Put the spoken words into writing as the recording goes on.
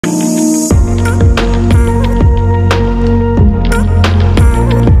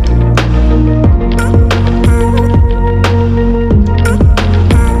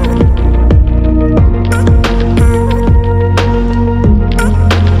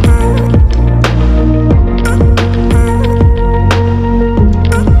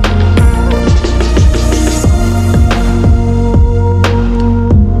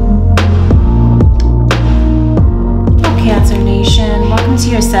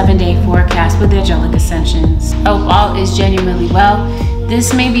7-day forecast with Angelic Ascensions. Hope all is genuinely well.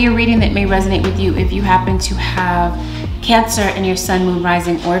 This may be a reading that may resonate with you if you happen to have Cancer in your Sun, Moon,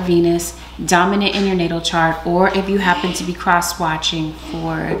 Rising, or Venus dominant in your natal chart, or if you happen to be cross-watching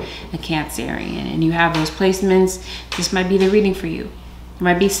for a Cancerian and you have those placements, this might be the reading for you. There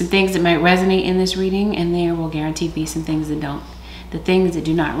might be some things that might resonate in this reading, and there will guaranteed be some things that don't. The things that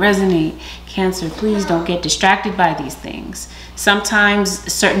do not resonate, Cancer, please don't get distracted by these things.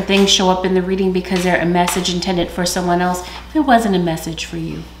 Sometimes certain things show up in the reading because they're a message intended for someone else. If it wasn't a message for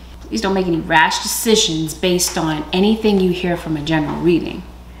you, please don't make any rash decisions based on anything you hear from a general reading.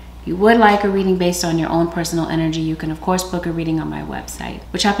 If you would like a reading based on your own personal energy, you can of course book a reading on my website,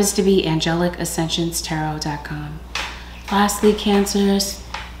 which happens to be AngelicAscensionsTarot.com. Lastly, Cancers,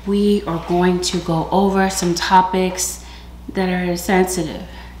 we are going to go over some topics that are sensitive,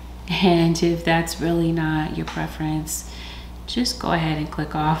 and if that's really not your preference, just go ahead and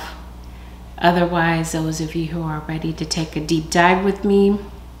click off. Otherwise, those of you who are ready to take a deep dive with me,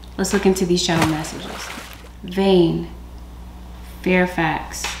 let's look into these channel messages. Vein,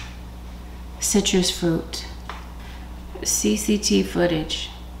 Fairfax, citrus fruit, CCT footage,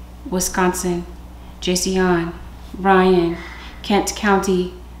 Wisconsin, JCon, Ryan, Kent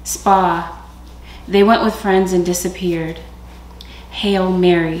County, Spa, they went with friends and disappeared, Hail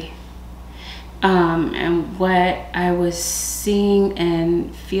Mary. And what I was seeing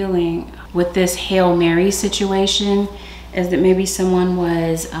and feeling with this Hail Mary situation is that maybe someone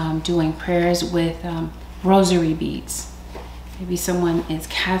was doing prayers with rosary beads. Maybe someone is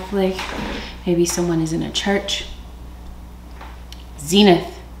Catholic, maybe someone is in a church.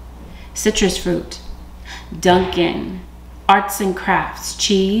 Zenith, citrus fruit, Duncan, arts and crafts,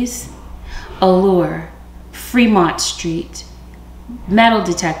 cheese, Allure, Fremont Street, metal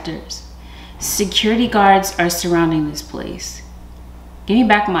detectors. Security guards are surrounding this place. Give me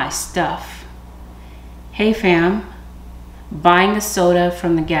back my stuff. Hey fam, buying a soda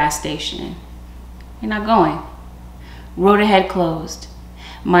from the gas station. You're not going. Road ahead closed.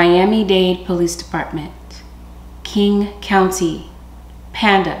 Miami-Dade Police Department. King County.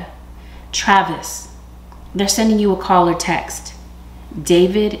 Panda. Travis. They're sending you a call or text.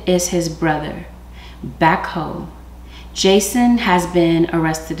 David is his brother. Back home. Jason has been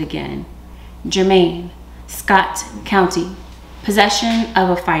arrested again. Jermaine, Scott County. Possession of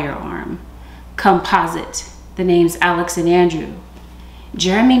a firearm. Composite. The names Alex and Andrew.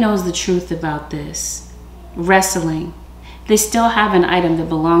 Jeremy knows the truth about this. Wrestling. They still have an item that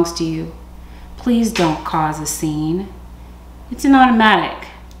belongs to you. Please don't cause a scene. It's an automatic.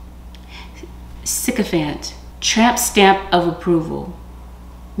 Sycophant. Tramp stamp of approval.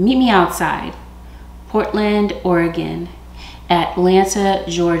 Meet me outside. Portland, Oregon. Atlanta,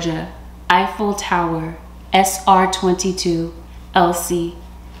 Georgia. Eiffel Tower. SR22. LC.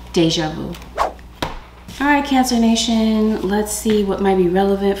 Deja vu. All right, Cancer Nation, let's see what might be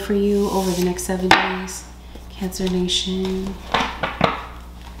relevant for you over the next 7 days. Cancer Nation.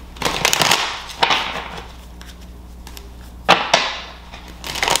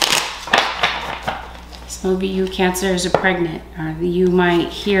 Some of you Cancers are pregnant, or you might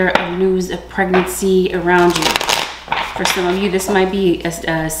hear of news of pregnancy around you. For some of you, this might be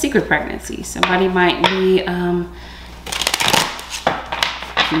a secret pregnancy. Somebody might be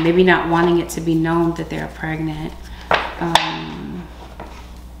maybe not wanting it to be known that they're pregnant.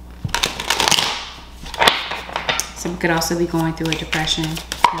 Some could also be going through a depression,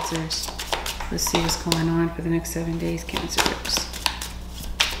 Cancers. Let's see what's going on for the next 7 days, Cancers.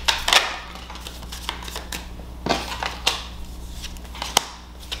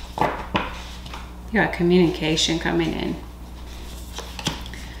 You got communication coming in.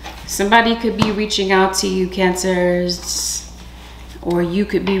 Somebody could be reaching out to you, Cancers, or you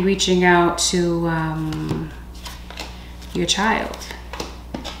could be reaching out to your child.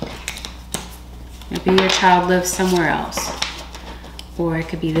 Maybe your child lives somewhere else, or it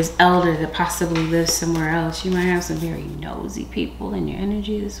could be this elder that possibly lives somewhere else. You might have some very nosy people in your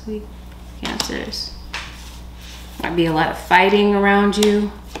energy this week, Cancers. Might be a lot of fighting around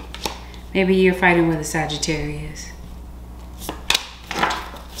you. Maybe you're fighting with a Sagittarius.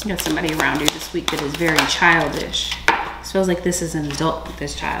 You got somebody around you this week that is very childish. It feels like this is an adult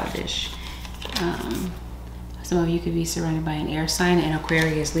that's childish. Some of you could be surrounded by an air sign, an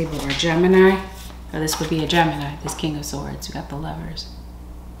Aquarius, Libra, or Gemini. Or this would be a Gemini, this King of Swords. You got the Lovers.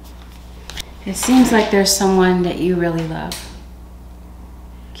 It seems like there's someone that you really love,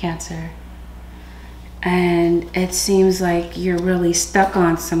 Cancer. And it seems like you're really stuck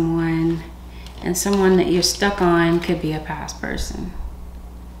on someone, and someone that you're stuck on could be a past person.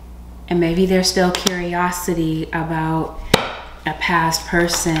 And maybe there's still curiosity about a past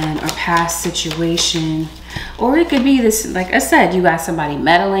person or past situation. Or it could be this, like I said, you got somebody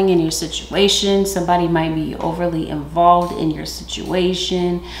meddling in your situation. Somebody might be overly involved in your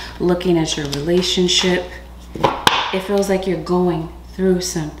situation, looking at your relationship. It feels like you're going through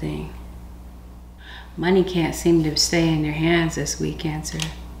something. Money can't seem to stay in your hands this week, Cancer.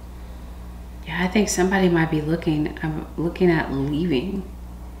 Yeah, I think somebody might be looking at leaving.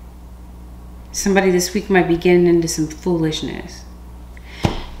 Somebody this week might be getting into some foolishness.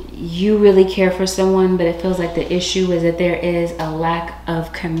 You really care for someone, but it feels like the issue is that there is a lack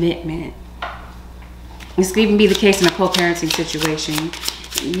of commitment. This could even be the case in a co-parenting situation.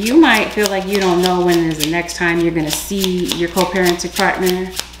 You might feel like you don't know when is the next time you're going to see your co-parenting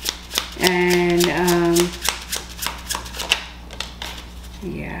partner. And,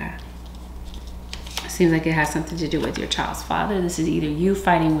 yeah. Seems like it has something to do with your child's father. This is either you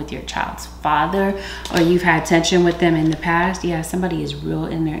fighting with your child's father or you've had tension with them in the past. Yeah, somebody is real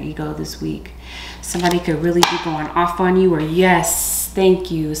in their ego this week. Somebody could really be going off on you, or yes, thank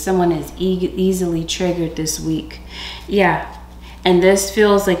you. Someone is easily triggered this week. Yeah. And this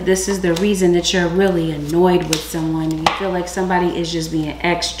feels like this is the reason that you're really annoyed with someone. You feel like somebody is just being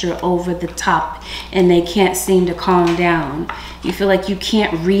extra over the top and they can't seem to calm down. You feel like you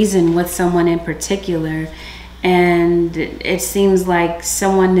can't reason with someone in particular. And it seems like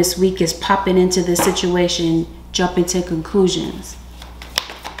someone this week is popping into the situation, jumping to conclusions.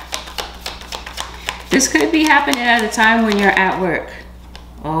 This could be happening at a time when you're at work.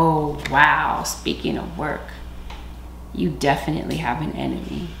 Oh, wow. Speaking of work. You definitely have an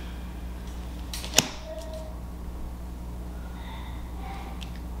enemy.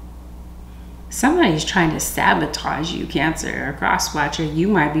 Somebody's trying to sabotage you, Cancer or cross-watcher. You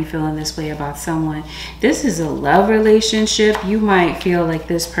might be feeling this way about someone. This is a love relationship. You might feel like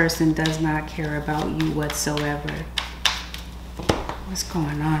this person does not care about you whatsoever. What's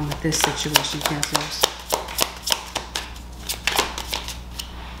going on with this situation, Cancers?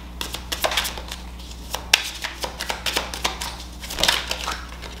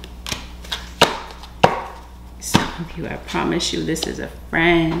 You, I promise you, this is a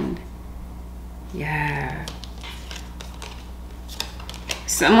friend. Yeah.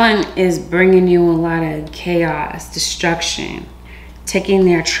 Someone is bringing you a lot of chaos, destruction, taking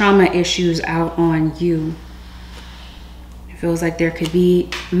their trauma issues out on you. It feels like there could be,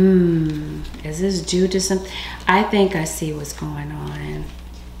 is this due to something? I think I see what's going on.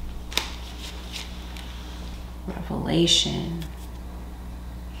 Revelation.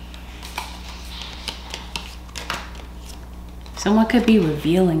 Someone could be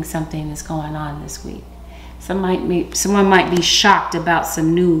revealing something that's going on this week. Someone might be shocked about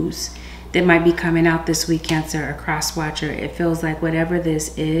some news that might be coming out this week, Cancer or cross-watcher. It feels like whatever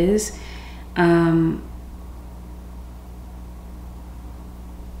this is,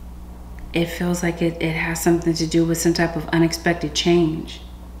 it feels like it has something to do with some type of unexpected change.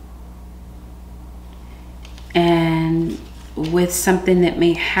 And with something that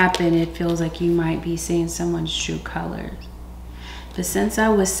may happen, it feels like you might be seeing someone's true colors. But since I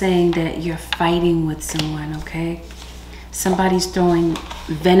was saying that you're fighting with someone, okay? Somebody's throwing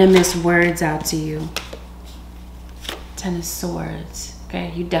venomous words out to you. Ten of Swords,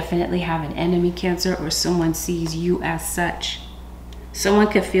 okay? You definitely have an enemy, Cancer, or someone sees you as such. Someone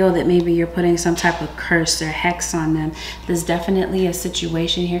could feel that maybe you're putting some type of curse or hex on them. There's definitely a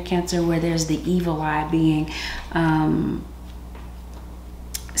situation here, Cancer, where there's the evil eye being...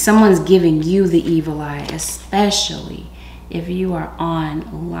 someone's giving you the evil eye, especially if you are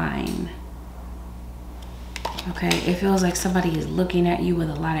online. Okay, it feels like somebody is looking at you with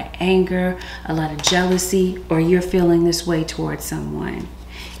a lot of anger, a lot of jealousy, or you're feeling this way towards someone.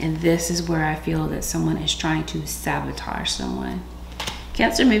 And this is where I feel that someone is trying to sabotage someone.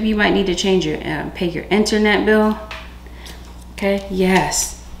 Cancer, maybe you might need to change your, pay your internet bill. Okay,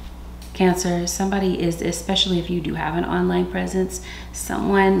 yes. Cancer, somebody is, especially if you do have an online presence,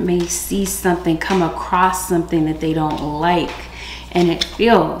 someone may see something, come across something that they don't like, and it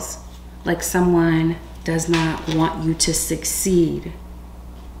feels like someone does not want you to succeed.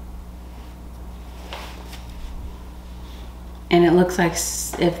 And it looks like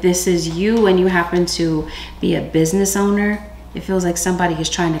if this is you and you happen to be a business owner, it feels like somebody is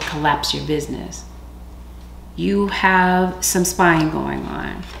trying to collapse your business. You have some spying going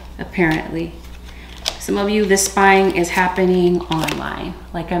on. Apparently, some of you, this spying is happening online,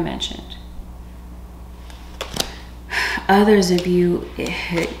 like I mentioned. Others of you,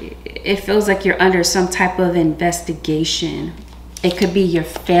 it feels like you're under some type of investigation. It could be your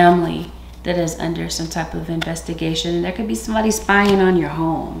family that is under some type of investigation, and there could be somebody spying on your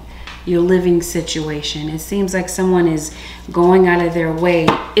home. your living situation. It seems like someone is going out of their way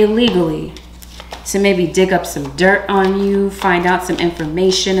illegally to maybe dig up some dirt on you, find out some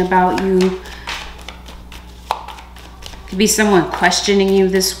information about you. Could be someone questioning you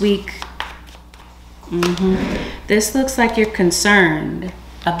this week. This looks like you're concerned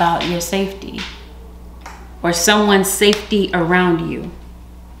about your safety or someone's safety around you.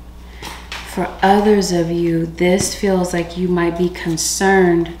 For others of you, this feels like you might be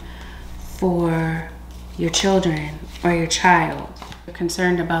concerned for your children or your child. You're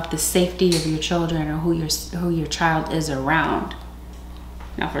concerned about the safety of your children or who your child is around.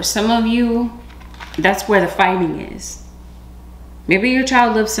 Now, for some of you, that's where the fighting is. Maybe your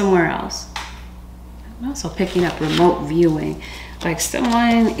child lives somewhere else. I'm also picking up remote viewing, like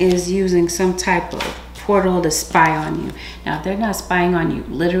someone is using some type of portal to spy on you. Now, if they're not spying on you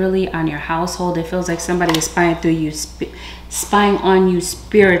literally on your household, it feels like somebody is spying through you, spying on you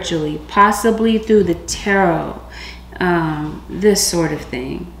spiritually, possibly through the tarot, this sort of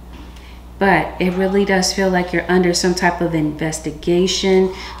thing. But it really does feel like you're under some type of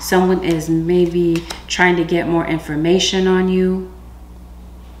investigation. Someone is maybe trying to get more information on you.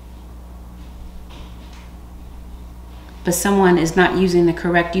 But someone is not using the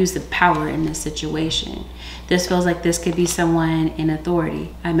correct use of power in this situation. This feels like this could be someone in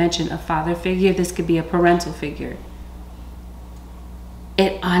authority. I mentioned a father figure. This could be a parental figure.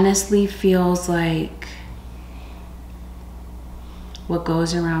 It honestly feels like what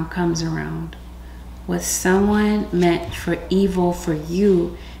goes around comes around. What someone meant for evil for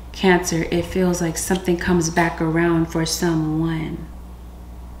you, Cancer, it feels like something comes back around for someone.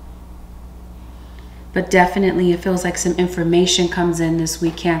 But definitely it feels like some information comes in this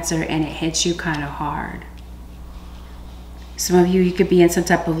week, Cancer, and it hits you kind of hard. Some of you could be in some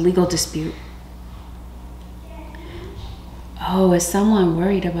type of legal dispute. Oh, is someone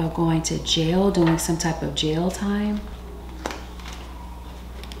worried about going to jail, doing some type of jail time?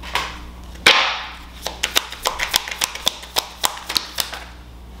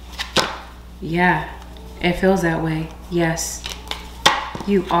 Yeah, it feels that way. Yes,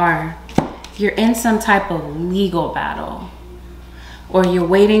 you are. You're in some type of legal battle, or you're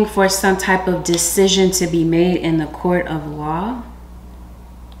waiting for some type of decision to be made in the court of law.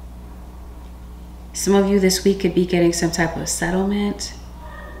 Some of you this week could be getting some type of settlement.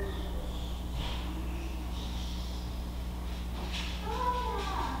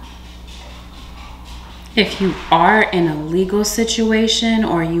 If you are in a legal situation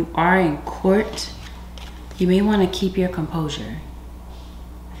or you are in court, you may want to keep your composure,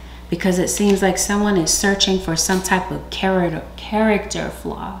 because it seems like someone is searching for some type of character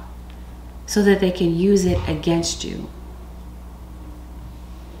flaw so that they can use it against you.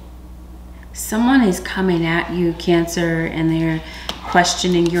 Someone is coming at you, Cancer, and they're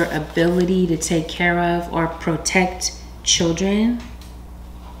questioning your ability to take care of or protect children.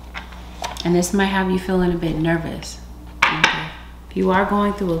 And this might have you feeling a bit nervous. Okay. If you are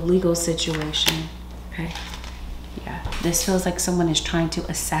going through a legal situation, okay. Yeah, this feels like someone is trying to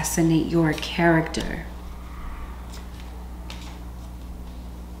assassinate your character.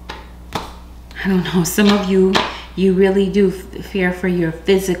 I don't know, some of you, you really do fear for your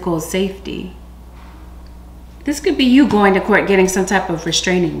physical safety. This could be you going to court getting some type of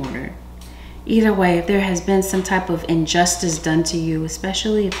restraining order. Either way, if there has been some type of injustice done to you,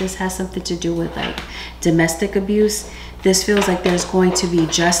 especially if this has something to do with like domestic abuse, this feels like there's going to be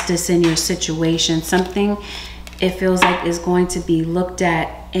justice in your situation. Something, it feels like, is going to be looked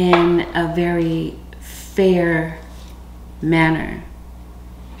at in a very fair manner.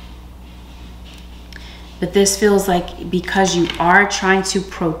 But this feels like because you are trying to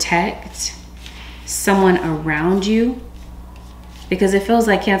protect someone around you, because it feels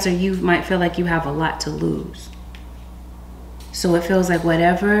like, Cancer, you might feel like you have a lot to lose. So it feels like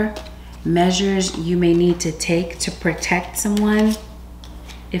whatever measures you may need to take to protect someone,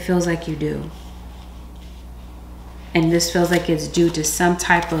 it feels like you do. And this feels like it's due to some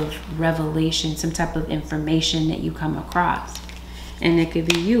type of revelation, some type of information that you come across. And it could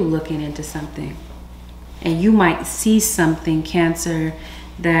be you looking into something. And you might see something, Cancer,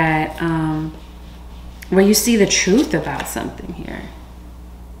 that where you see the truth about something here.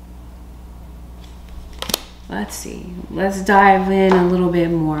 Let's see. Let's dive in a little bit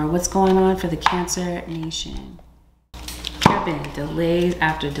more. What's going on for the Cancer Nation? There have been delays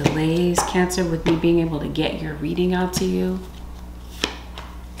after delays, Cancer, with me being able to get your reading out to you.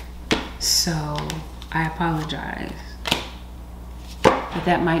 So I apologize. But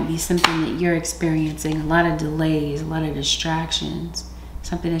that might be something that you're experiencing. A lot of delays, a lot of distractions.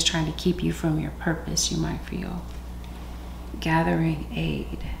 Something is trying to keep you from your purpose, you might feel. Gathering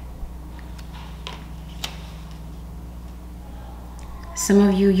aid. Some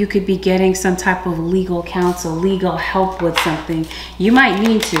of you, you could be getting some type of legal counsel, legal help with something. You might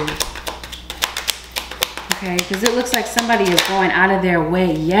need to. Okay, because it looks like somebody is going out of their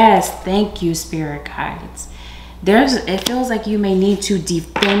way. Yes, thank you, spirit guides. It feels like you may need to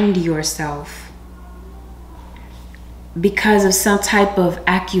defend yourself because of some type of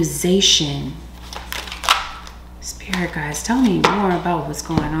accusation. Spirit guides, tell me more about what's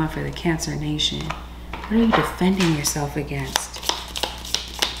going on for the Cancer Nation. What are you defending yourself against?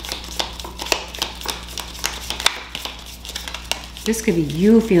 This could be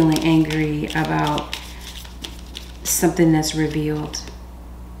you feeling angry about something that's revealed.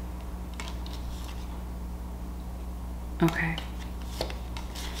 Okay.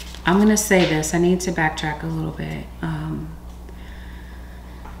 I'm going to say this. I need to backtrack a little bit.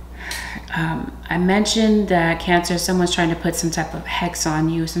 I mentioned that Cancer, someone's trying to put some type of hex on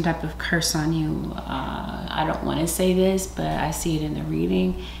you, some type of curse on you. I don't want to say this, but I see it in the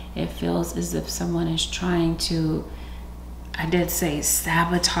reading. It feels as if someone is trying to, I did say,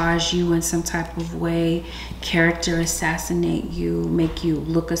 sabotage you in some type of way, character assassinate you, make you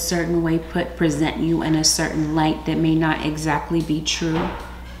look a certain way, present you in a certain light that may not exactly be true.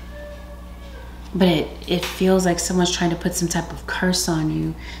 But it feels like someone's trying to put some type of curse on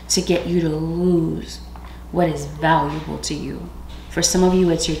you to get you to lose what is valuable to you. For some of you,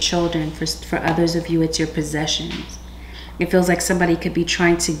 it's your children. For others of you, it's your possessions. It feels like somebody could be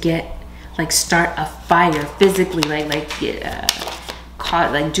trying to start a fire physically, like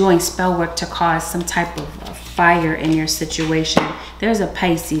doing spell work to cause some type of fire in your situation. There's a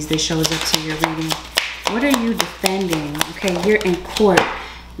Pisces that shows up to your reading. What are you defending? Okay, you're in court.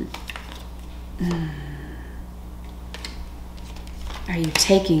 Are you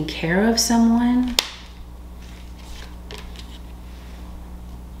taking care of someone?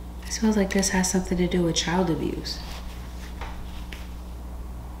 This feels like this has something to do with child abuse.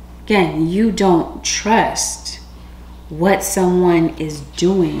 Again, you don't trust what someone is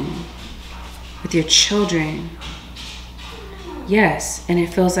doing with your children. Yes, and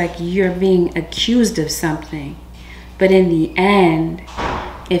it feels like you're being accused of something. But in the end,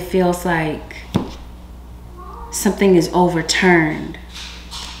 it feels like something is overturned.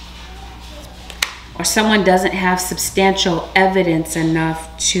 Or someone doesn't have substantial evidence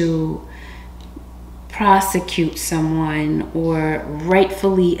enough to prosecute someone or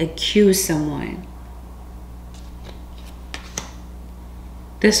rightfully accuse someone.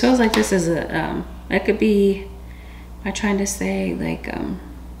 This feels like this is a, it could be, am I trying to say like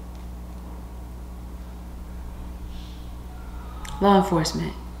law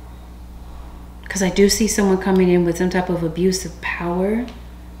enforcement? Because I do see someone coming in with some type of abuse of power.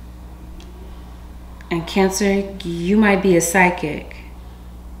 And Cancer, you might be a psychic.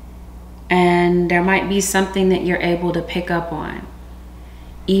 And there might be something that you're able to pick up on.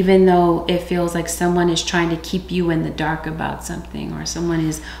 Even though it feels like someone is trying to keep you in the dark about something. Or someone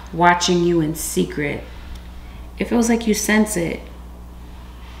is watching you in secret. It feels like you sense it.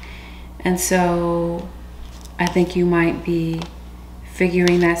 And so I think you might be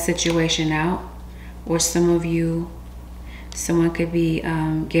figuring that situation out. Or some of you, someone could be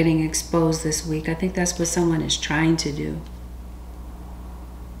getting exposed this week. I think that's what someone is trying to do.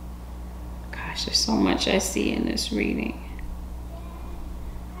 Gosh, there's so much I see in this reading.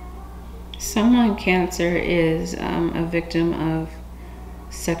 Someone, Cancer, is a victim of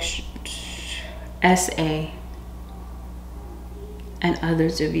SA. And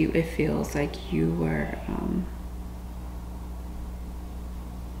others of you, it feels like you were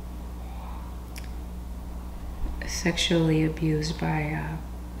sexually abused by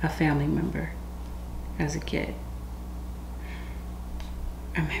a family member as a kid.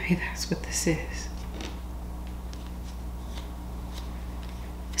 Or maybe that's what this is.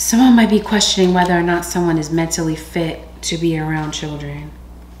 Someone might be questioning whether or not someone is mentally fit to be around children.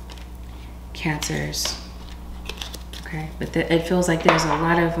 Cancers. Okay, but it feels like there's a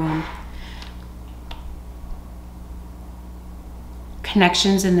lot of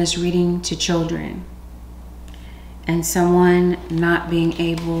connections in this reading to children. And someone not being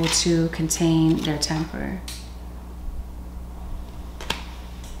able to contain their temper.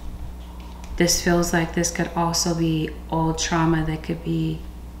 This feels like this could also be old trauma that could be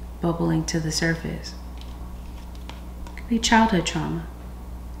bubbling to the surface. It could be childhood trauma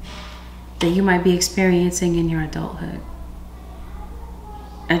that you might be experiencing in your adulthood.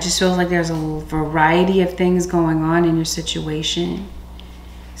 It just feels like there's a variety of things going on in your situation.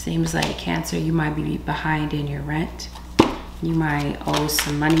 Seems like Cancer, you might be behind in your rent. You might owe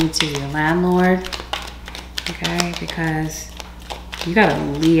some money to your landlord. Okay, because you got a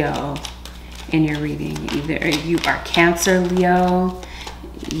Leo in your reading. Either you are Cancer Leo,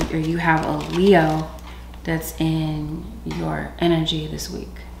 or you have a Leo that's in your energy this week.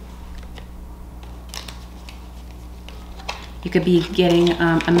 You could be getting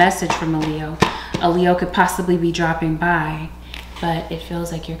a message from a Leo. A Leo could possibly be dropping by, but it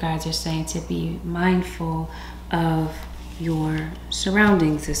feels like your guides are saying to be mindful of your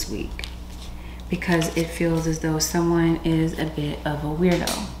surroundings this week, because it feels as though someone is a bit of a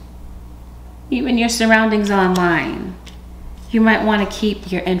weirdo. Even your surroundings online, you might want to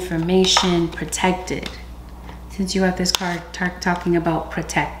keep your information protected. Since you have this card talking about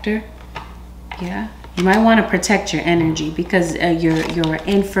protector, yeah, you might want to protect your energy, because your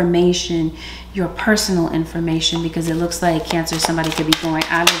information, your personal information, because it looks like Cancer, somebody could be going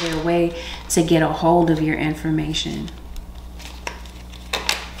out of their way to get a hold of your information.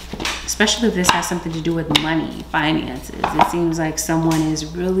 Especially if this has something to do with money, finances. It seems like someone is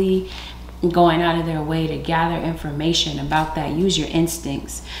really going out of their way to gather information about that. Use your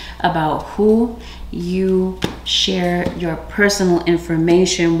instincts about who you share your personal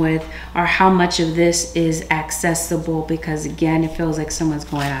information with, or how much of this is accessible, because again, it feels like someone's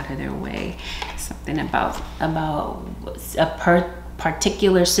going out of their way. Something about a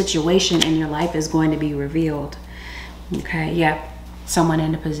particular situation in your life is going to be revealed. Okay, yeah, someone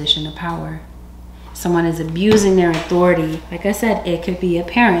in a position of power. Someone is abusing their authority. Like I said, it could be a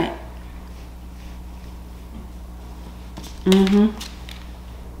parent.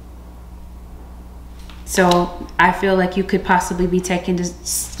 So I feel like you could possibly be taking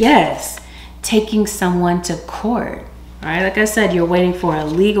someone to court. All right, like I said, you're waiting for a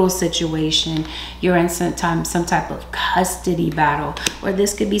legal situation. You're in some type of custody battle, or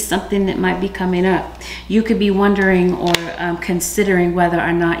this could be something that might be coming up. You could be wondering or considering whether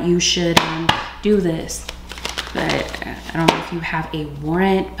or not you should do this. But I don't know if you have a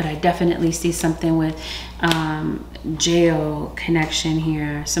warrant, but I definitely see something with jail connection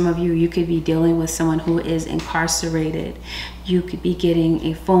here. Some of you could be dealing with someone who is incarcerated. You could be getting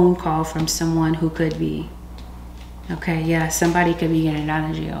a phone call from someone who could be, okay, yeah, somebody could be getting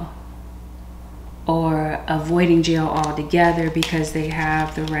out of jail or avoiding jail altogether because they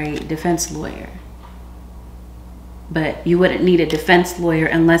have the right defense lawyer. But you wouldn't need a defense lawyer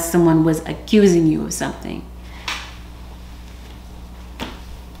unless someone was accusing you of something.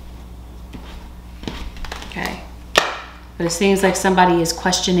 Okay. But it seems like somebody is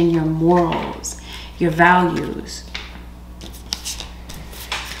questioning your morals, your values.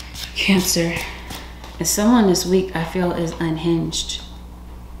 Cancer. And someone this week I feel is unhinged.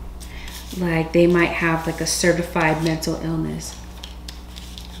 Like they might have like a certified mental illness.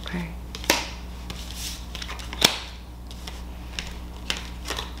 Okay.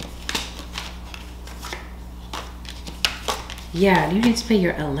 Yeah, you need to pay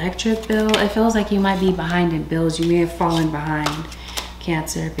your electric bill. It feels like you might be behind in bills. You may have fallen behind,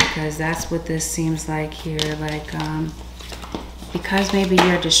 Cancer, because that's what this seems like here. Like, because maybe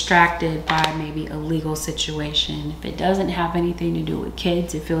you're distracted by maybe a legal situation. If it doesn't have anything to do with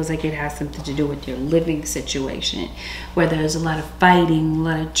kids, it feels like it has something to do with your living situation, where there's a lot of fighting, a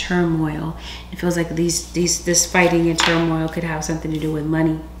lot of turmoil. It feels like this fighting and turmoil could have something to do with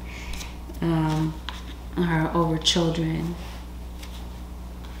money, or over children.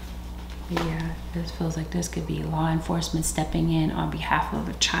 Yeah, this feels like this could be law enforcement stepping in on behalf of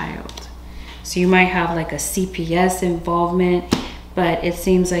a child. So you might have like a CPS involvement, but it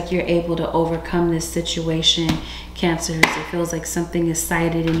seems like you're able to overcome this situation, Cancers. It feels like something is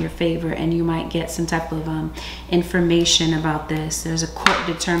cited in your favor, and you might get some type of information about this. There's a court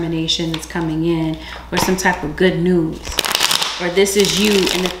determination that's coming in, or some type of good news. Or this is you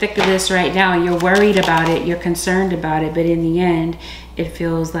in the thick of this right now. You're worried about it. You're concerned about it. But in the end, it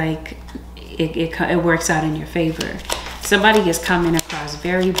feels like it works out in your favor. Somebody is coming across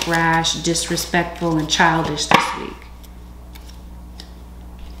very brash, disrespectful, and childish this week.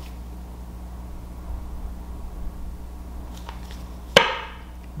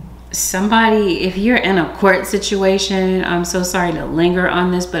 Somebody, if you're in a court situation, I'm so sorry to linger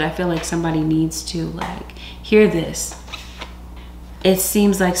on this, but I feel like somebody needs to like hear this. It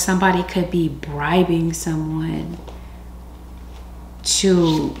seems like somebody could be bribing someone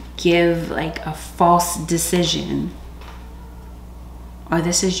to give like a false decision. Or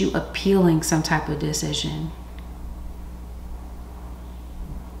this is you appealing some type of decision.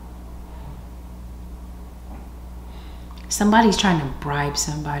 Somebody's trying to bribe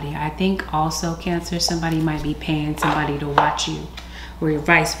somebody. I think also, Cancer, somebody might be paying somebody to watch you, or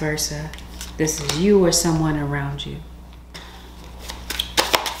vice versa. This is you or someone around you.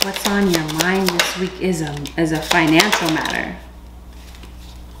 What's on your mind this week is a financial matter.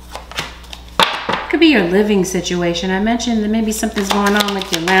 Could be your living situation. I mentioned that maybe something's going on with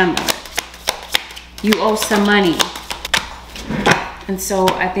your landlord. You owe some money. And so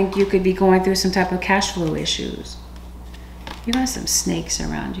I think you could be going through some type of cash flow issues. You got some snakes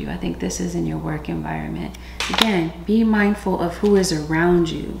around you. I think this is in your work environment. Again, be mindful of who is around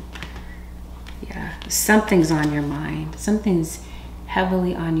you. Yeah, something's on your mind. Something's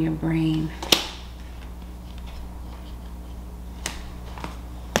heavily on your brain.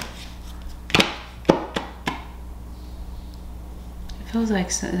 It feels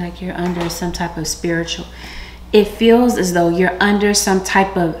like you're under some type of spiritual... It feels as though you're under some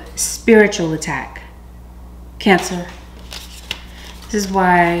type of spiritual attack. Cancer. This is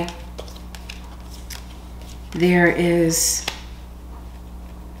why there's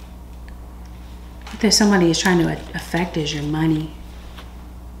somebody who's trying to affect is your money.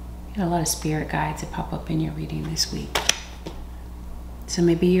 You got a lot of spirit guides that pop up in your reading this week. So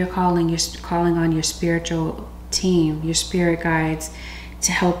maybe you're calling on your spiritual team, your spirit guides,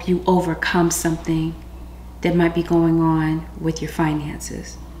 to help you overcome something that might be going on with your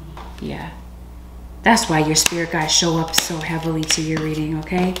finances. Yeah. That's why your spirit guides show up so heavily to your reading,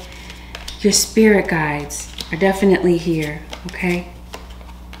 okay? Your spirit guides are definitely here, okay?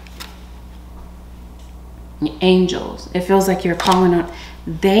 Your angels, it feels like you're calling on,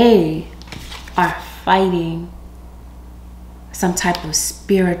 they are fighting some type of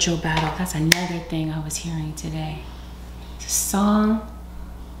spiritual battle. That's another thing I was hearing today. It's a song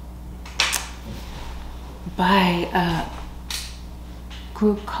by a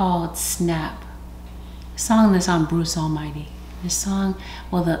group called Snap. A song that's on Bruce Almighty. This song,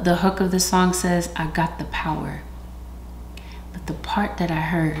 well, the hook of the song says, I got the power. But the part that I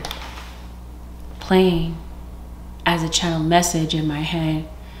heard playing as a channel message in my head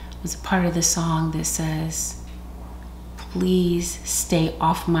was a part of the song that says, please stay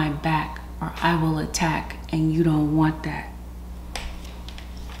off my back or I will attack, and you don't want that.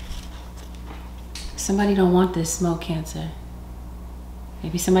 Somebody don't want this smoke, Cancer.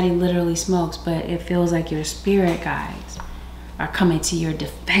 Maybe somebody literally smokes, but it feels like your spirit guides are coming to your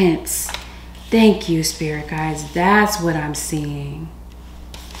defense. Thank you, spirit guides. That's what I'm seeing.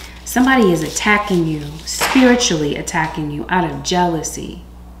 Somebody is attacking you, spiritually attacking you out of jealousy.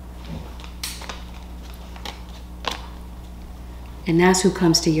 And that's who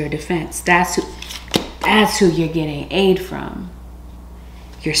comes to your defense. That's who you're getting aid from.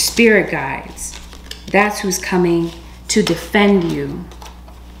 Your spirit guides. That's who's coming to defend you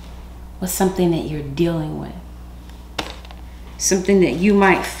with something that you're dealing with. Something that you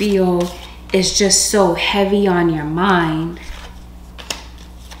might feel is just so heavy on your mind,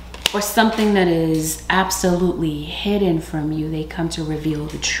 or something that is absolutely hidden from you. They come to reveal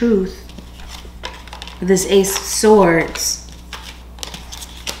the truth. This Ace of Swords,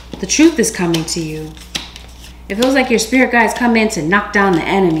 the truth is coming to you. It feels like your spirit guides come in to knock down the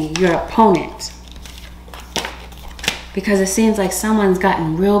enemy, your opponent. Because it seems like someone's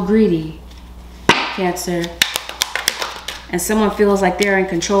gotten real greedy, Cancer. And someone feels like they're in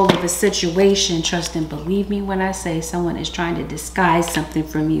control of a situation. Trust and believe me when I say someone is trying to disguise something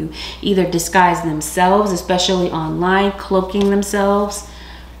from you. Either disguise themselves, especially online, cloaking themselves.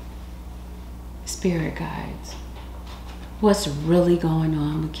 Spirit guides. What's really going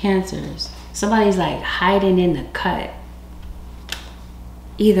on with Cancers? Somebody's like hiding in the cut.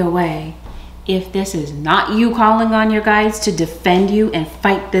 Either way, if this is not you calling on your guides to defend you and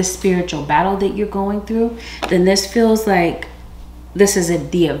fight this spiritual battle that you're going through, then this feels like this is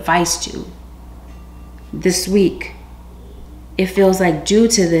the advice to this week. It feels like due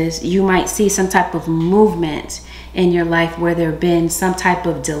to this, you might see some type of movement in your life where there have been some type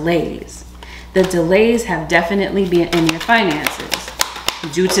of delays. The delays have definitely been in your finances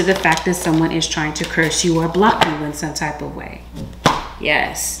due to the fact that someone is trying to curse you or block you in some type of way.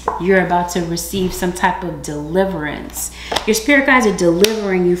 Yes, you're about to receive some type of deliverance. Your spirit guides are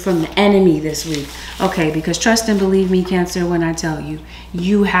delivering you from the enemy this week. Okay, because trust and believe me, Cancer, when I tell you,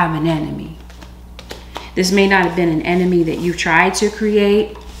 you have an enemy. This may not have been an enemy that you tried to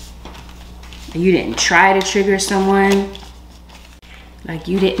create. You didn't try to trigger someone. Like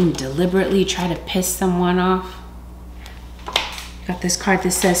you didn't deliberately try to piss someone off. Got this card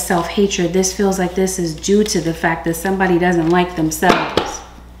that says self-hatred. This feels like this is due to the fact that somebody doesn't like themselves.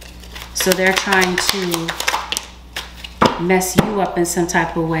 So they're trying to mess you up in some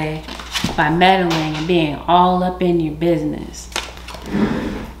type of way by meddling and being all up in your business.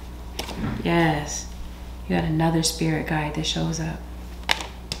 Yes. You got another spirit guide that shows up.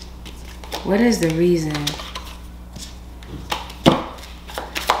 What is the reason?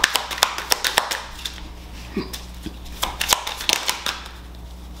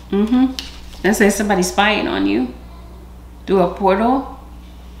 Let's say somebody's spying on you through a portal.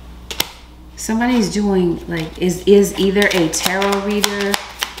 Somebody's doing, like, is either a tarot reader,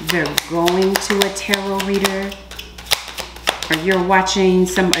 they're going to a tarot reader, or you're watching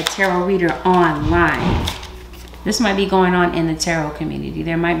a tarot reader online. This might be going on in the tarot community.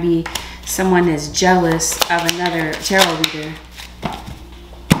 There might be someone that's jealous of another tarot reader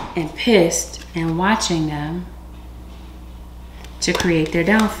and pissed and watching them to create their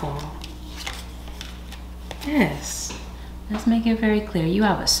downfall. Yes, let's make it very clear. You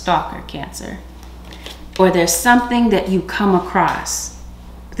have a stalker, Cancer. Or there's something that you come across.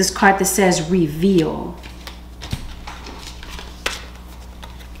 This card that says reveal.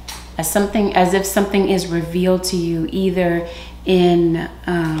 As if something is revealed to you, either in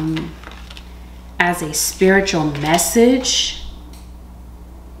as a spiritual message,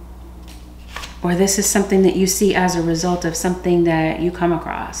 or this is something that you see as a result of something that you come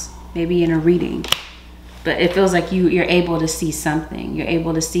across, maybe in a reading. But it feels like you're able to see something. You're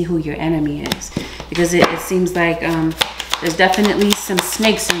able to see who your enemy is, because it seems like there's definitely some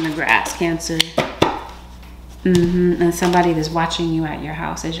snakes in the grass, Cancer. And somebody that's watching you at your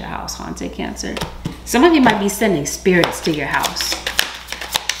house. Is your house haunted, Cancer? Some of you might be sending spirits to your house.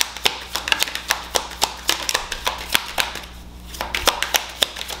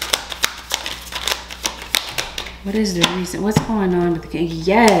 What is the reason? What's going on with the king?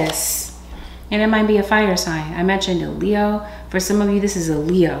 Yes. And it might be a fire sign. I mentioned a Leo. For some of you, this is a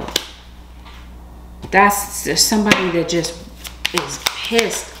Leo. There's somebody that just is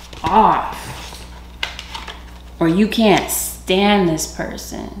pissed off. Or you can't stand this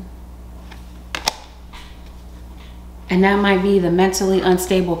person. And that might be the mentally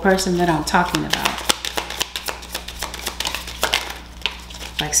unstable person that I'm talking about.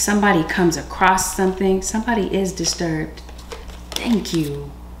 Like somebody comes across something. Somebody is disturbed. Thank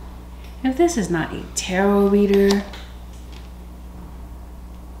you. If this is not a tarot reader,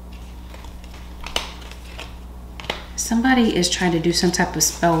 somebody is trying to do some type of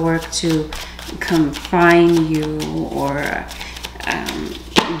spell work to confine you or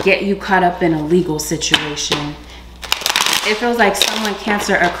get you caught up in a legal situation. It feels like someone,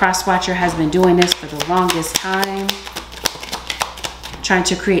 Cancer, a cross watcher, has been doing this for the longest time, trying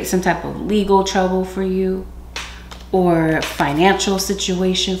to create some type of legal trouble for you or financial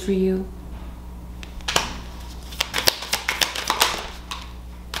situation for you.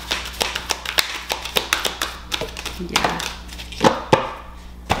 Yeah.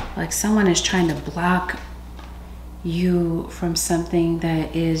 Like someone is trying to block you from something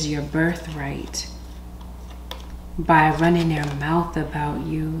that is your birthright by running their mouth about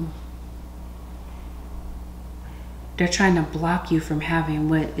you. They're trying to block you from having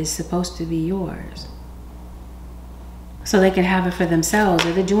what is supposed to be yours, so they can have it for themselves,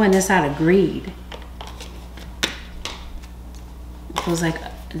 or they're doing this out of greed. It feels like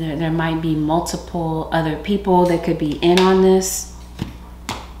there might be multiple other people that could be in on this.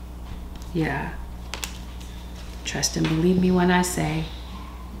 Yeah. Trust and believe me when I say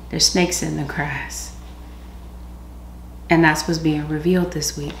there's snakes in the grass. And that's what's being revealed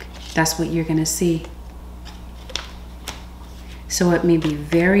this week. That's what you're going to see. So it may be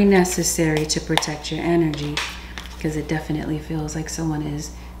very necessary to protect your energy, because it definitely feels like someone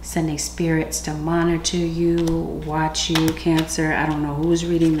is sending spirits to monitor you, watch you, Cancer. I don't know whose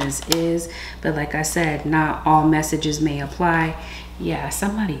reading this is, but like I said, not all messages may apply. Yeah,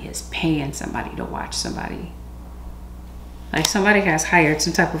 somebody is paying somebody to watch somebody. Like somebody has hired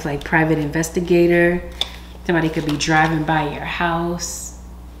some type of like private investigator. Somebody could be driving by your house.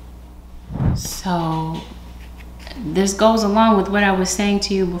 So this goes along with what I was saying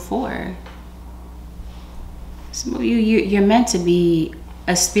to you before. Some of you're meant to be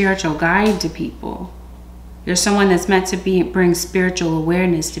a spiritual guide to people. You're someone that's meant to bring spiritual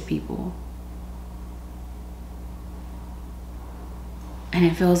awareness to people. And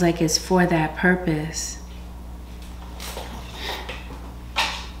it feels like it's for that purpose.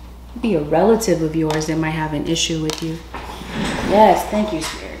 Be a relative of yours that might have an issue with you. Yes, thank you,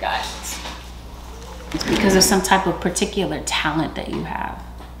 Spirit Guides. It's because of some type of particular talent that you have,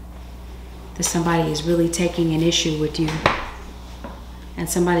 that somebody is really taking an issue with you, and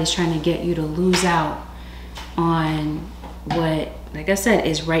somebody's trying to get you to lose out on what, like I said,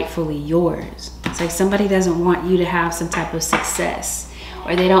 is rightfully yours. It's like somebody doesn't want you to have some type of success,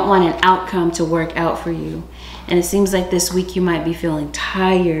 or they don't want an outcome to work out for you. And it seems like this week you might be feeling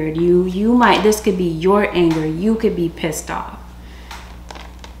tired. This could be your anger. You could be pissed off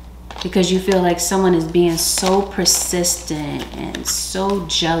because you feel like someone is being so persistent and so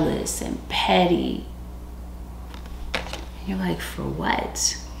jealous and petty. And you're like, for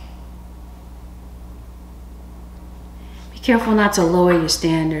what? careful not to lower your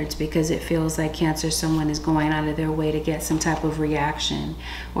standards, because it feels like Cancer, someone is going out of their way to get some type of reaction.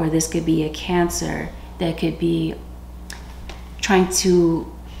 Or this could be a Cancer that could be trying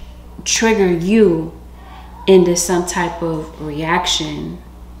to trigger you into some type of reaction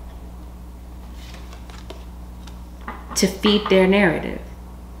to feed their narrative.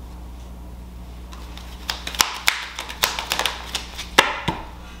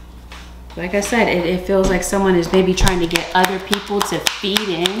 Like I said, it feels like someone is maybe trying to get other people to feed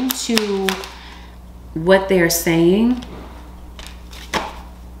into what they're saying.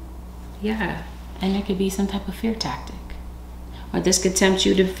 Yeah, and it could be some type of fear tactic. Or this could tempt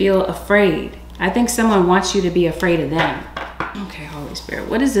you to feel afraid. I think someone wants you to be afraid of them. Okay, Holy Spirit,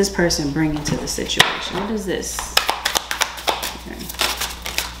 what does this person bring into the situation? What is this?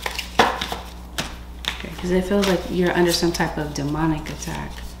 Okay, because it feels like you're under some type of demonic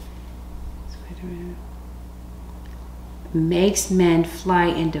attack. Makes men fly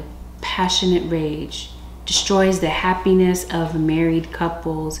into passionate rage, destroys the happiness of married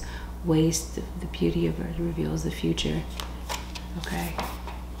couples, wastes the beauty of it, reveals the future. Okay,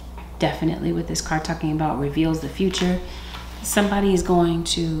 definitely with this card talking about reveals the future, somebody is going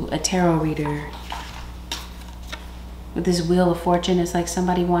to a tarot reader. With this Wheel of Fortune, it's like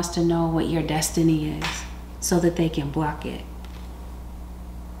somebody wants to know what your destiny is so that they can block it.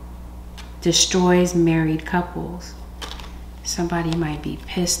 Destroys married couples. Somebody might be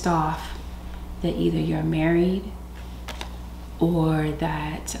pissed off that either you're married or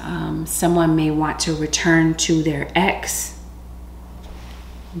that someone may want to return to their ex.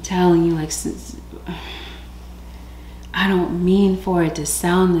 I'm telling you, like, I don't mean for it to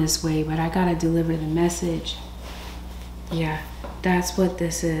sound this way, but I gotta deliver the message. Yeah, that's what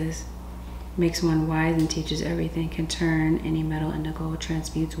this is. Makes one wise and teaches everything, can turn any metal into gold,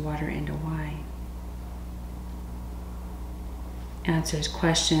 transmutes water into wine. Answers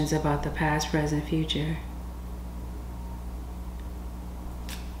questions about the past, present, future.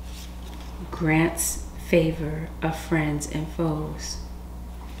 Grants favor of friends and foes.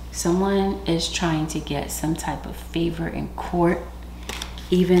 Someone is trying to get some type of favor in court,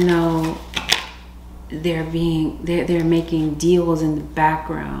 even though they're making deals in the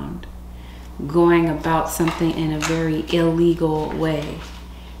background, going about something in a very illegal way.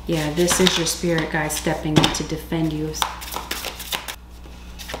 Yeah, this is your spirit guide stepping in to defend you.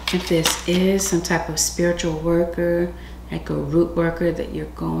 If this is some type of spiritual worker, like a root worker that you're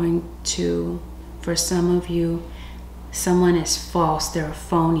going to, for some of you, someone is false, they're a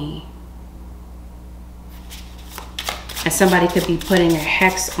phony. And somebody could be putting a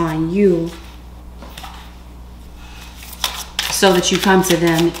hex on you so that you come to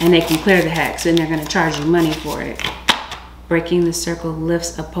them and they can clear the hex, and they're going to charge you money for it. Breaking the circle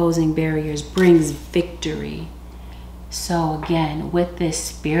lifts opposing barriers, brings victory. So again, with this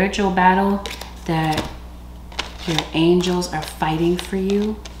spiritual battle that your angels are fighting for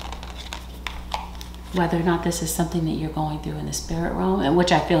you, whether or not this is something that you're going through in the spirit realm, and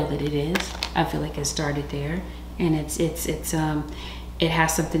which I feel that it is. I feel like it started there, and it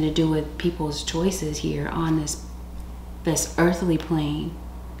has something to do with people's choices here on this earthly plane.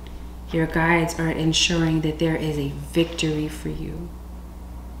 Your guides are ensuring that there is a victory for you.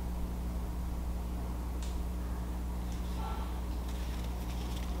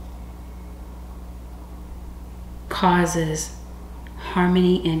 Causes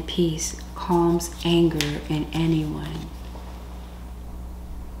harmony and peace, calms anger in anyone.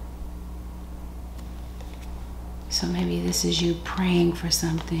 So maybe this is you praying for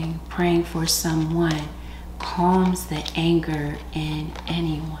something, praying for someone, calms the anger in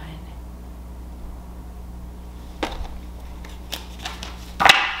anyone.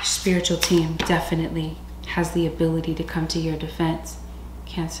 Your spiritual team definitely has the ability to come to your defense,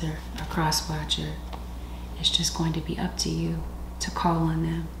 Cancer, a cross watcher. It's just going to be up to you to call on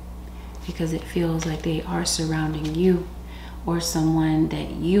them, because it feels like they are surrounding you or someone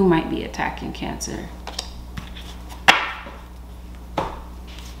that you might be attacking, Cancer.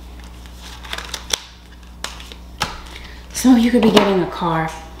 Some of you could be getting a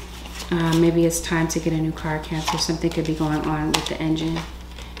car. Maybe it's time to get a new car, Cancer. Something could be going on with the engine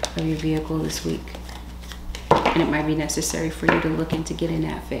of your vehicle this week, and it might be necessary for you to look into getting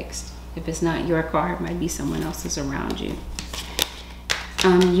that fixed. If it's not your car, it might be someone else's around you.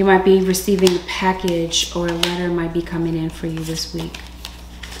 You might be receiving a package, or a letter might be coming in for you this week.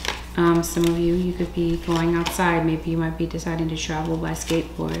 Some of you could be going outside. Maybe you might be deciding to travel by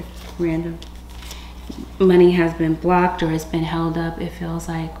skateboard. Random. Money has been blocked or has been held up, it feels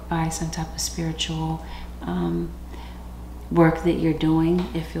like, by some type of spiritual work that you're doing.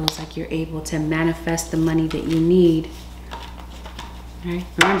 It feels like you're able to manifest the money that you need Right?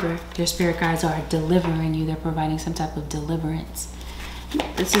 Remember, your spirit guides are delivering you. They're providing some type of deliverance.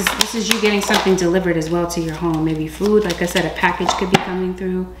 This is you getting something delivered as well to your home. Maybe food. Like I said, a package could be coming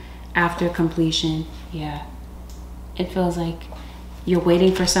through after completion. Yeah. It feels like you're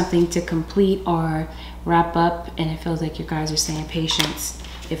waiting for something to complete or wrap up, and it feels like your guys are saying patience.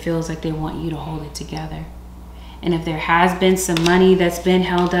 It feels like they want you to hold it together. And if there has been some money that's been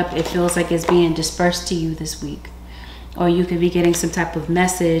held up, it feels like it's being dispersed to you this week. Or you could be getting some type of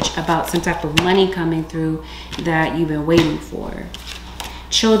message about some type of money coming through that you've been waiting for.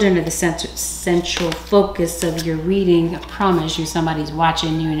 Children are the central focus of your reading. I promise you, somebody's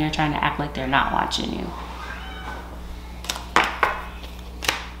watching you and they're trying to act like they're not watching you.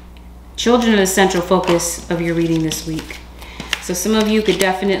 Children are the central focus of your reading this week. So some of you could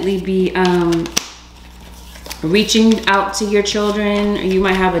definitely be reaching out to your children, or you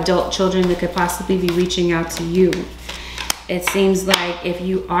might have adult children that could possibly be reaching out to you. It seems like if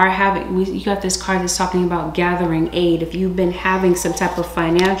you are having, you got this card that's talking about gathering aid. If you've been having some type of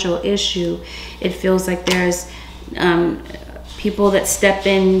financial issue, it feels like there's people that step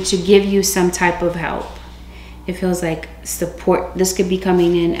in to give you some type of help. It feels like support. This could be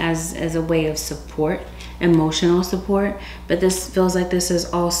coming in as a way of support, emotional support, but this feels like this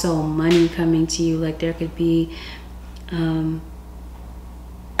is also money coming to you. Like there could be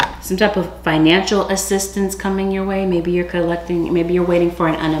some type of financial assistance coming your way. Maybe you're collecting, maybe you're waiting for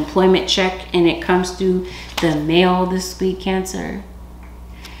an unemployment check and it comes through the mail this week, Cancer.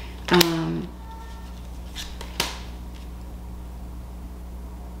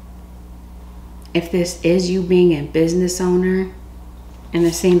 If this is you being a business owner, and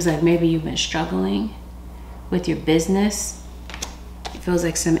it seems like maybe you've been struggling with your business, it feels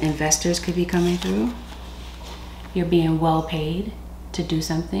like some investors could be coming through. You're being well paid to do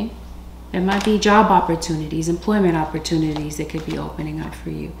something. There might be job opportunities, employment opportunities that could be opening up for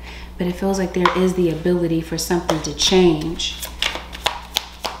you. But it feels like there is the ability for something to change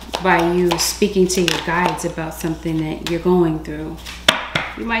by you speaking to your guides about something that you're going through.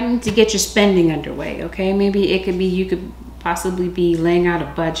 You might need to get your spending underway, okay? Maybe it could be, you could possibly be laying out a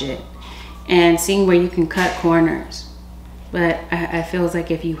budget and seeing where you can cut corners. But I feels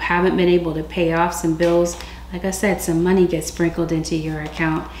like if you haven't been able to pay off some bills, like I said, some money gets sprinkled into your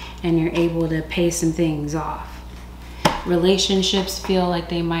account and you're able to pay some things off. Relationships feel like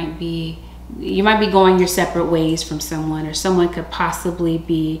they might be, you might be going your separate ways from someone, or someone could possibly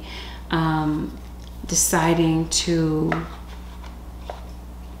be deciding to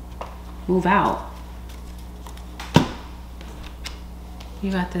move out.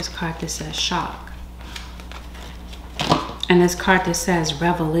 You got this card that says shock. And this card that says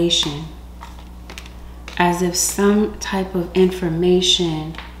revelation. As if some type of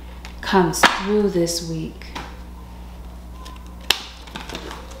information comes through this week.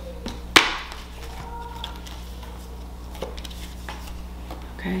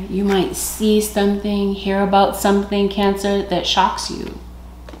 Okay, you might see something, hear about something, Cancer, that shocks you.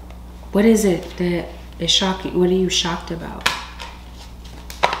 What is it that is shocking? What are you shocked about?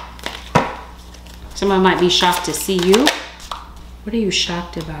 Someone might be shocked to see you. What are you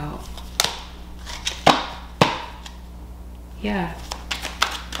shocked about? Yeah.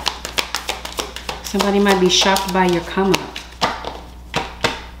 Somebody might be shocked by your come up.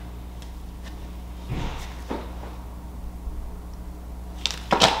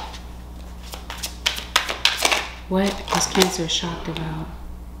 What is Cancer shocked about?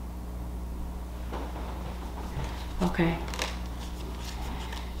 Okay.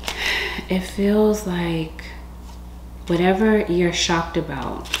 It feels like whatever you're shocked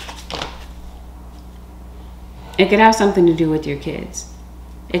about, it could have something to do with your kids.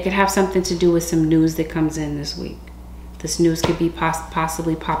 It could have something to do with some news that comes in this week. This news could be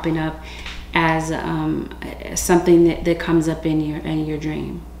possibly popping up as something that comes up in your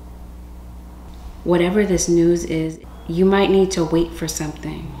dream. Whatever this news is, you might need to wait for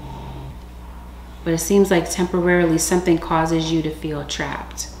something. But it seems like temporarily something causes you to feel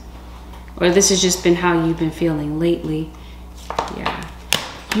trapped. Or this has just been how you've been feeling lately. Yeah.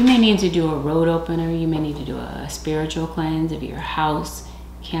 You may need to do a road opener. You may need to do a spiritual cleanse of your house,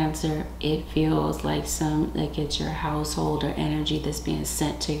 Cancer. It feels like it's your household or energy that's being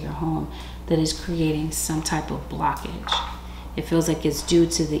sent to your home that is creating some type of blockage. It feels like it's due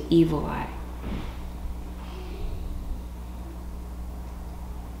to the evil eye.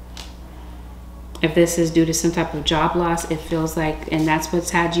 If this is due to some type of job loss, it feels like, and that's what's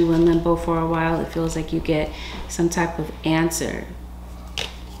had you in limbo for a while, it feels like you get some type of answer.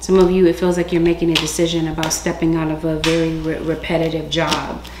 Some of you, it feels like you're making a decision about stepping out of a very repetitive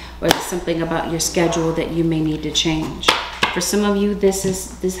job, or something about your schedule that you may need to change. For some of you, this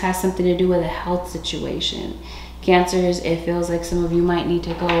has something to do with a health situation. Cancers, it feels like some of you might need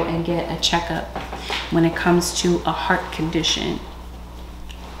to go and get a checkup when it comes to a heart condition.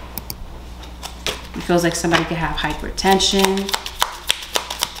 It feels like somebody could have hypertension.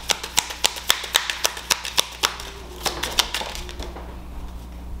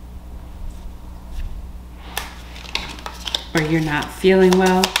 Or you're not feeling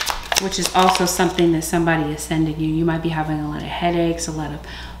well, which is also something that somebody is sending you. You might be having a lot of headaches, a lot of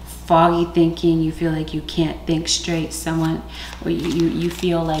foggy thinking. You feel like you can't think straight. Someone, or you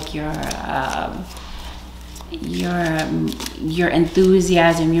feel like your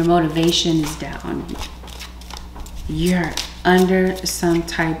enthusiasm, your motivation is down. You're under some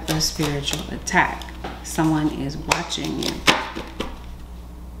type of spiritual attack. Someone is watching you.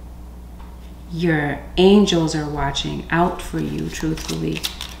 Your angels are watching out for you, truthfully.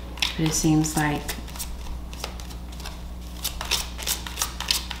 But it seems like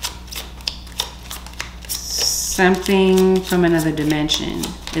something from another dimension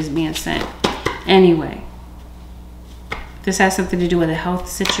is being sent. Anyway, this has something to do with a health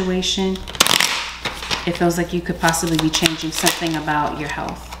situation. It feels like you could possibly be changing something about your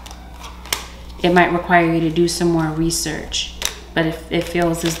health. It might require you to do some more research, but it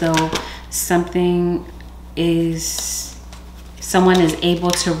feels as though someone is able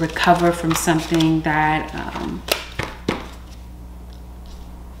to recover from something that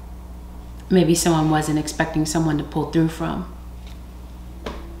maybe someone wasn't expecting someone to pull through from.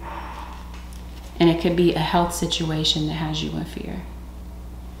 And it could be a health situation that has you in fear.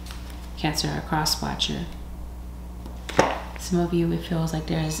 Cancer, a cross watcher. Some of you, it feels like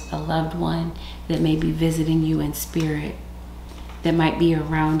there's a loved one that may be visiting you in spirit, that might be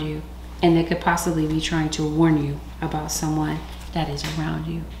around you, and they could possibly be trying to warn you about someone that is around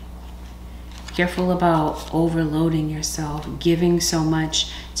you. Careful about overloading yourself, giving so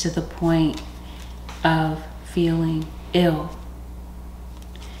much to the point of feeling ill.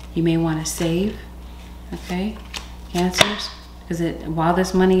 You may want to save, okay, Cancers, because while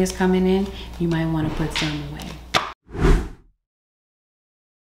this money is coming in, you might want to put some away.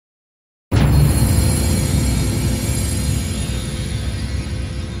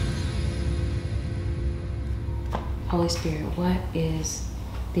 Holy Spirit, what is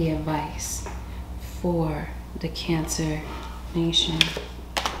the advice for the Cancer nation?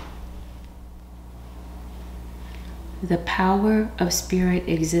 The power of spirit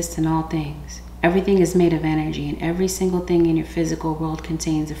exists in all things. Everything is made of energy, and every single thing in your physical world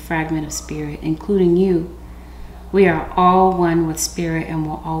contains a fragment of spirit, including you. We are all one with spirit and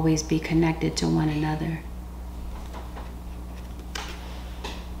will always be connected to one another.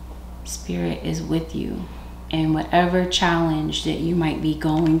 Spirit is with you. And whatever challenge that you might be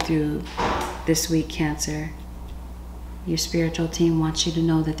going through this week, Cancer, your spiritual team wants you to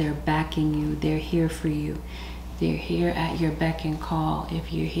know that they're backing you. They're here for you. They're here at your beck and call.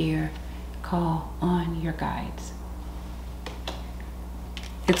 If you're here, call on your guides.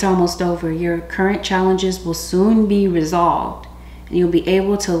 It's almost over. Your current challenges will soon be resolved, and you'll be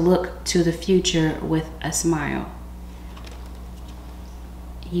able to look to the future with a smile.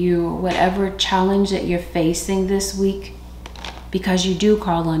 Whatever challenge that you're facing this week, because you do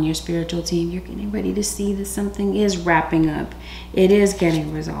call on your spiritual team, you're getting ready to see that something is wrapping up. It is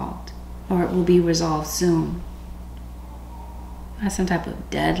getting resolved, or it will be resolved soon. That's some type of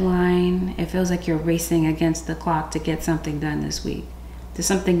deadline. It feels like you're racing against the clock to get something done this week. There's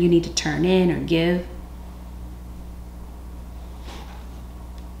something you need to turn in or give.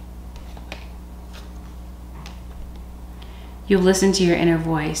 You've listened to your inner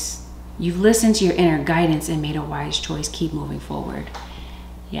voice. You've listened to your inner guidance and made a wise choice. Keep moving forward.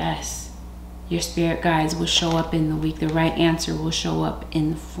 Yes, your spirit guides will show up in the week. The right answer will show up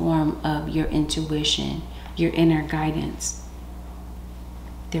in the form of your intuition, your inner guidance.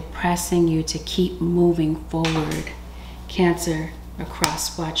 They're pressing you to keep moving forward. Cancer, a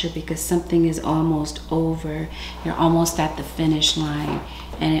cross watcher, because something is almost over. You're almost at the finish line.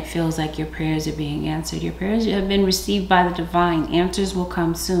 And it feels like your prayers are being answered. Your prayers have been received by the divine. Answers will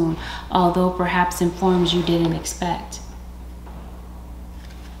come soon, although perhaps in forms you didn't expect.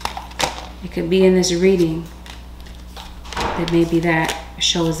 It could be in this reading that maybe that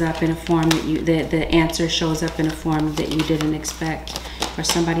shows up in a form that the answer shows up in a form that you didn't expect. Or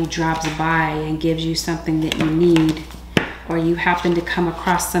somebody drops by and gives you something that you need. Or you happen to come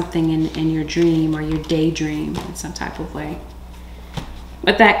across something in your dream or your daydream in some type of way.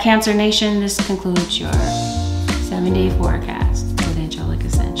 With that, Cancer Nation, this concludes your 7-day forecast with Angelic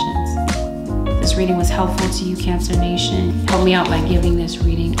Ascensions. If this reading was helpful to you, Cancer Nation, help me out by giving this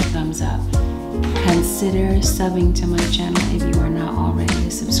reading a thumbs up. consider subbing to my channel if you are not already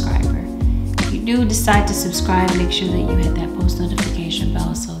a subscriber. If you do decide to subscribe, make sure that you hit that post notification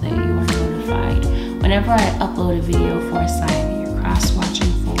bell so that you are notified whenever I upload a video for a sign that you're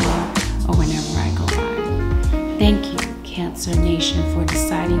cross-watching for, or whenever I go live. Thank you, Cancer Nation, for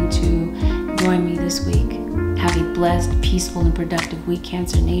deciding to join me this week. Have a blessed, peaceful, and productive week,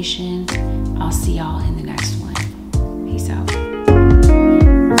 Cancer Nation. I'll see y'all in the next one. Peace out.